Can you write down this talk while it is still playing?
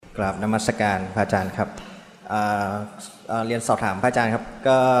กราบนมัสการพระอาจารย์ครับเรียนสอบถามพระอาจารย์ครับ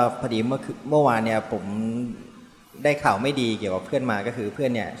ก็พอดีเมื่อวานเนี่ยผมได้ข่าวไม่ดีเกี่ยวกับเพื่อนมาก็คือเพื่อ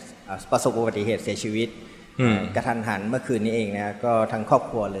นเนี่ยประสบอุบัติเหตุเสียชีวิตกระทันหันเมื่อคืนนี้เองนะก็ทั้งครอบ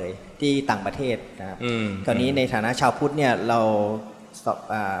ครัวเลยที่ต่างประเทศนะครับคราวนี้ในฐานะชาวพุทธเนี่ยเรา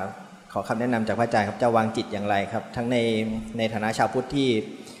ขอคำแนะนำจากพระอาจารย์ครับจะวางจิตอย่างไรครับทั้งในฐานะชาวพุทธที่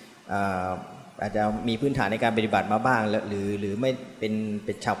อาจจะมีพื้นฐานในการปฏิบัติมาบ้างหรือไม่เ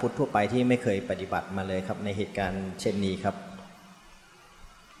ป็นชาวพุทธทั่วไปที่ไม่เคยปฏิบัติมาเลยครับในเหตุการณ์เช่นนี้ครับ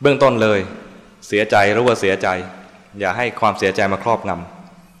เบื้องต้นเลยเสียใจรู้ว่าเสียใจอย่าให้ความเสียใจมาครอบง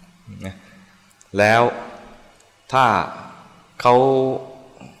ำแล้วถ้าเขา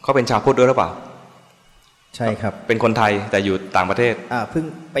เป็นชาวพุทธด้วยหรือเปล่าใช่ครับเป็นคนไทยแต่อยู่ต่างประเทศเพิ่ง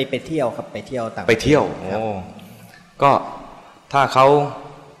ไปเที่ยวครับไปเที่ยวต่างไปเที่ยวโอ้ก็ถ้าเขา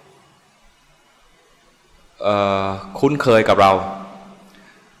คุ้นเคยกับเรา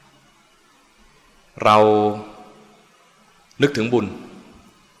นึกถึงบุญ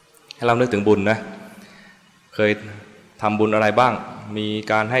ให้เรานึกถึงบุญนะเคยทำบุญอะไรบ้างมี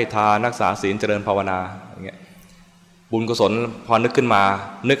การให้ทานรักษาศีลเจริญภาวนาอย่างเงี้ยบุญกุศลพอนึกขึ้นมา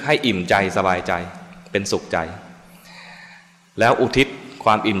นึกให้อิ่มใจสบายใจเป็นสุขใจแล้วอุทิศคว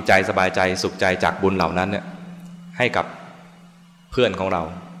ามอิ่มใจสบายใจสุขใจจากบุญเหล่านั้นเนี่ยให้กับเพื่อนของเรา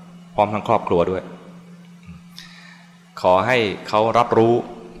พร้อมทั้งครอบครัวด้วยขอให้เขารับรู้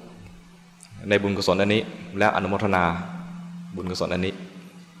ในบุญกุศลอันนี้และอนุโมทนาบุญกุศลอันนี้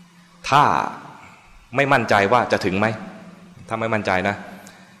ถ้าไม่มั่นใจว่าจะถึงไหมถ้าไม่มั่นใจนะ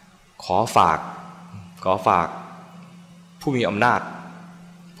ขอฝากผู้มีอำน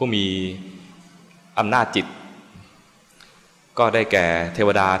าจจิตก็ได้แก่เทว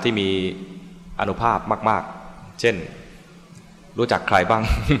ดาที่มีอานุภาพมากๆเช่นรู้จักใครบ้าง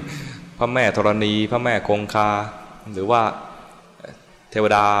พระแม่ธรณีพระแม่คงคาหรือว่าเทว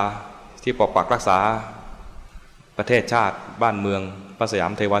ดาที่ปกปักรักษาประเทศชาติบ้านเมืองพระสยา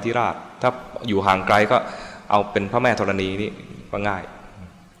มเทวาธิราชถ้าอยู่ห่างไกลก็เอาเป็นพระแม่ธรณีนี่ก็ง่าย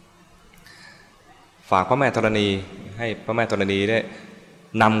ฝากพระแม่ธรณีให้พระแม่ธรณีได้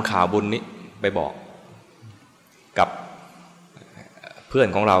นำข่าวบุญนี้ไปบอกกับเพื่อน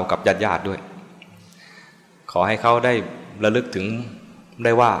ของเรากับญาติด้วยขอให้เขาได้ระลึกถึงไ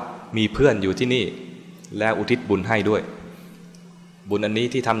ด้ว่ามีเพื่อนอยู่ที่นี่และอุทิศบุญให้ด้วยบุญอันนี้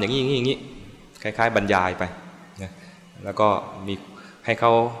ที่ทำอย่างนี้คล้ายๆบรรยายไปนะแล้วก็มีให้เข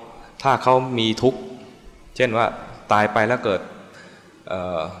าถ้าเขามีทุกข์เช่นว่าตายไปแล้วเกิด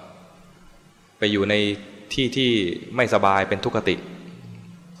ไปอยู่ในที่ไม่สบายเป็นทุกขติ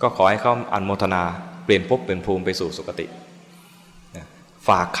ก็ขอให้เขาอนุโมทนาเปลี่ยนภพเปลี่ยนภูมิไปสู่สุคตินะฝ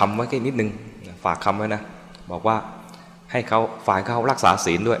ากคำไว้แค่นิดนึงฝากคำไว้นะบอกว่าให้เขาฝ่ายเขารักษา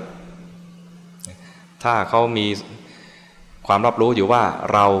ศีลด้วยถ้าเขามีความรับรู้อยู่ว่า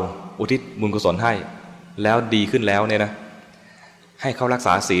เราอุทิศบุญกุศลให้แล้วดีขึ้นแล้วเนี่ยนะให้เขารักษ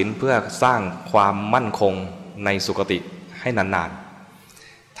าศีลเพื่อสร้างความมั่นคงในสุคติให้นาน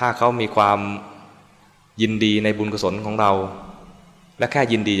ๆถ้าเขามีความยินดีในบุญกุศลของเราและแค่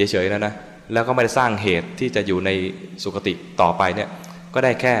ยินดีเฉยๆนะแล้วก็ไม่ได้สร้างเหตุที่จะอยู่ในสุคติต่อไปเนี่ยก็ไ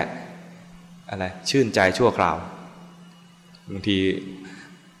ด้แค่อะไรชื่นใจชั่วคราวบางที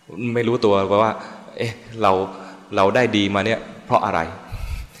ไม่รู้ตัวว่าเราได้ดีมาเนี่ยเพราะอะไร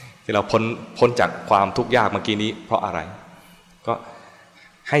ที่เราพ้นจากความทุกข์ยากเมื่อกี้นี้เพราะอะไรก็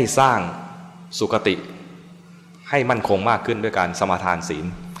ให้สร้างสุคติให้มั่นคงมากขึ้นด้วยการสมาทานศีล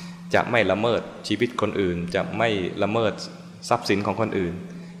จะไม่ละเมิดชีวิตคนอื่นจะไม่ละเมิดทรัพย์สินของคนอื่น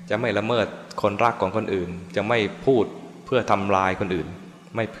จะไม่ละเมิดคนรักของคนอื่นจะไม่พูดเพื่อทำลายคนอื่น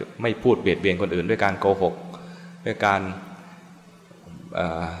ไม่พูดเบียดเบียนคนอื่นด้วยการโกหกด้วยการ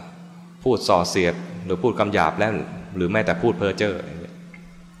พูดส่อเสียดหรือพูดคำหยาบแล้วหรือแม้แต่พูดเพ้อเจ้อ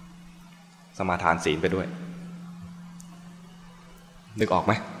สมาทานศีลไปด้วยนึกออกไ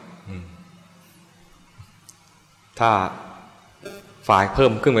หมถ้าฝ่ายเพิ่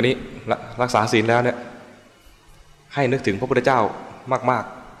มขึ้นกว่านี้รักษาศีลแล้วเนี่ยให้นึกถึงพระพุทธเจ้ามาก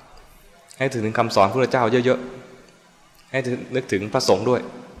ๆให้ถึงคำสอนพระพุทธเจ้าเยอะๆให้นึกถึงพระสงฆ์ด้วย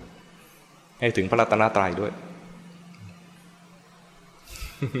ให้ถึงพระรัตนตรัยด้วย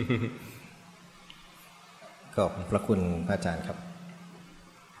ขอบพระคุณพระอาจารย์ครับ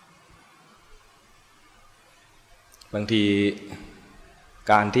บางที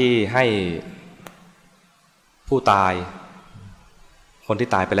การที่ให้ผู้ตายคนที่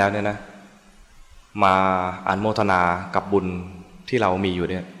ตายไปแล้วเนี่ยนะมาอนุโมทนากับบุญที่เรามีอยู่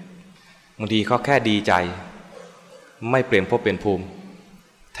เนี่ยบางทีเขาแค่ดีใจไม่เปลี่ยนภพเปลี่ยนภูมิ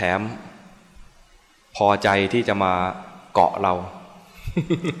แถมพอใจที่จะมาเกาะเรา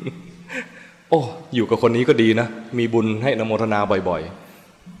โอ้อยู่กับคนนี้ก็ดีนะมีบุญให้อนุโมทนาบ่อย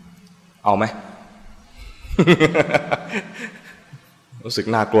เอาไหม รู้สึก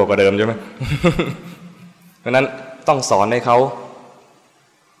น่ากลัวกว่าเดิมใช่ไหม เพราะนั้นต้องสอนให้เขา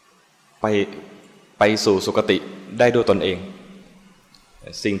ไปสู่สุคติได้ด้วยตนเอง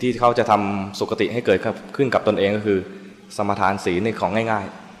สิ่งที่เขาจะทำสุคติให้เกิดขึ้นกับตนเองก็คือสมทานศีลในของง่าย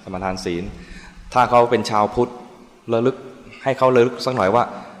ๆสมทานศีลถ้าเขาเป็นชาวพุทธระลึกให้เขาระลึกสักหน่อยว่า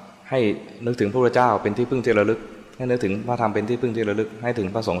ให้นึกถึงพระพุทธเจ้าเป็นที่พึ่งที่ระลึกให้นึกถึงพระธรรมเป็นที่พึ่งที่ระลึกให้ถึง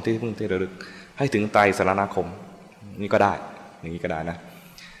พระสงฆ์ที่พึ่งที่ระลึกให้ถึงไตรสรณคมนี่ก็ได้อย่างนี้ก็ได้นะ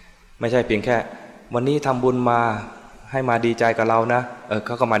ไม่ใช่เพียงแค่วันนี้ทำบุญมาให้มาดีใจกับเรานะเข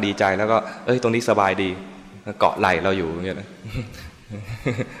าก็มาดีใจแล้วก็ตรงนี้สบายดีเกาะไหล่เราอยู่อย่างเงี้ยนะ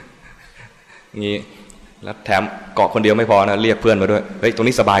งี้แล้วแถมเกาะคนเดียวไม่พอนะเรียกเพื่อนมาด้วยตรง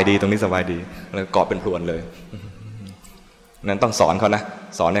นี้สบายดีตรงนี้สบายดีแล้วเกาะเป็นพรวนเลยนั้นต้องสอนเขานะ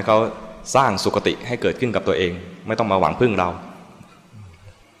สอนให้เขาสร้างสุคติให้เกิดขึ้นกับตัวเองไม่ต้องมาหวังพึ่งเรา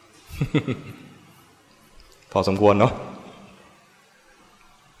พอสมควรเนาะ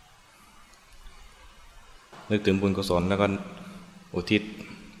นึกถึงบุญกุศลแล้วก็อุทิศ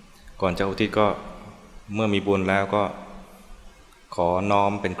ก่อนจะอุทิศก็เมื่อมีบุญแล้วก็ขอน้อ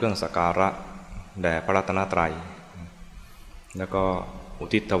มเป็นเครื่องสักการะแด่พระรัตนตรัยแล้วก็อุ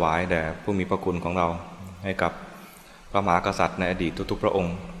ทิศถวายแด่ผู้มีพระคุณของเราให้กับพระมหากษัตริย์ในอดีตทุกๆพระอง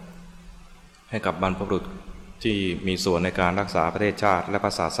ค์ให้กับบรรพบุรุษที่มีส่วนในการรักษาประเทศชาติและพร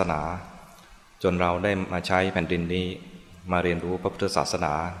ะศาสนาจนเราได้มาใช้แผ่นดินนี้มาเรียนรู้พระพุทธศาสน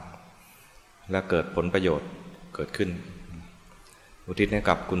าและเกิดผลประโยชน์เกิดขึ้นอุทิศให้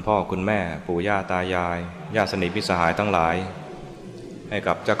กับคุณพ่อคุณแม่ปู่ย่าตายายญาติสนิทมิตรสหายทั้งหลายให้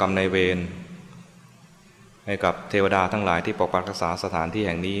กับเจ้ากรรมนายเวรให้กับเทวดาทั้งหลายที่ปกปักรักษาสถานที่แ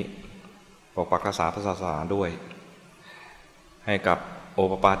ห่งนี้ปกปักรักษาพระศาสนาด้วยให้กับโอ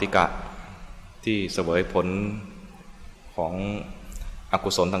ปปาติกะที่เสวยผลของอ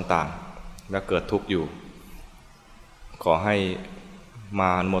กุศลต่างๆและเกิดทุกข์อยู่ขอให้มา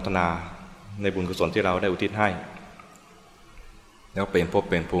อนุโมทนาในบุญกุศลที่เราได้อุทิศให้แล้วเปลี่ยนภพ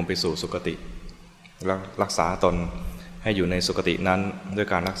เปลี่ยนภูมิไปสู่สุคติแล้วรักษาตนให้อยู่ในสุคตินั้นด้วย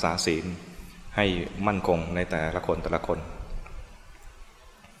การรักษาศีลให้มั่นคงในแต่ละคน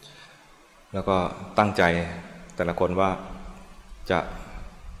แล้วก็ตั้งใจแต่ละคนว่าจะ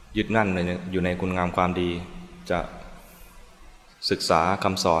ยึดมั่นอยู่ในคุณงามความดีจะศึกษาค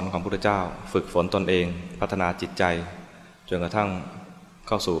ำสอนของพระพุทธเจ้าฝึกฝนตนเองพัฒนาจิตใจจนกระทั่งเ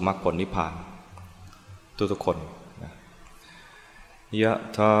ข้าสู่มรรคผลนิพพานทุกคนยะ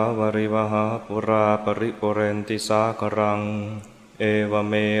ถาวริวหาปุราปริปุเรนติสาครังเอว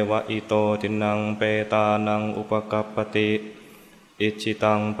เมวะอิโตทินังเปตานังอุปกัปปติอิจิ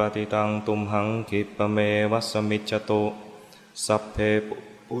ตังปฏิตังตุมหังคิปเมวัสมิจจตุสัพเพ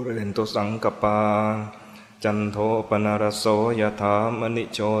ปุเรนตุสังกปาจันโทปนรสโสยถามณิ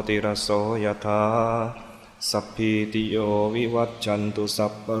โชติรสโสยถาสัพพิติโยวิวัชชันตุสั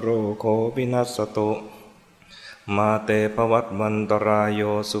พพโรโควินัสสตุมาเตภวัตวันตรายโย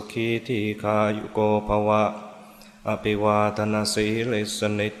สุขีทีคายุโกภวะอภิวาทนาสีลิส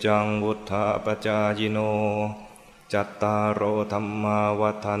นิจังวุฒาปจายโนจัตตารโอธรรมา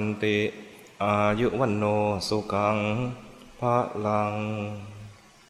วัฏันติอายุวันโนสุขังภะลัง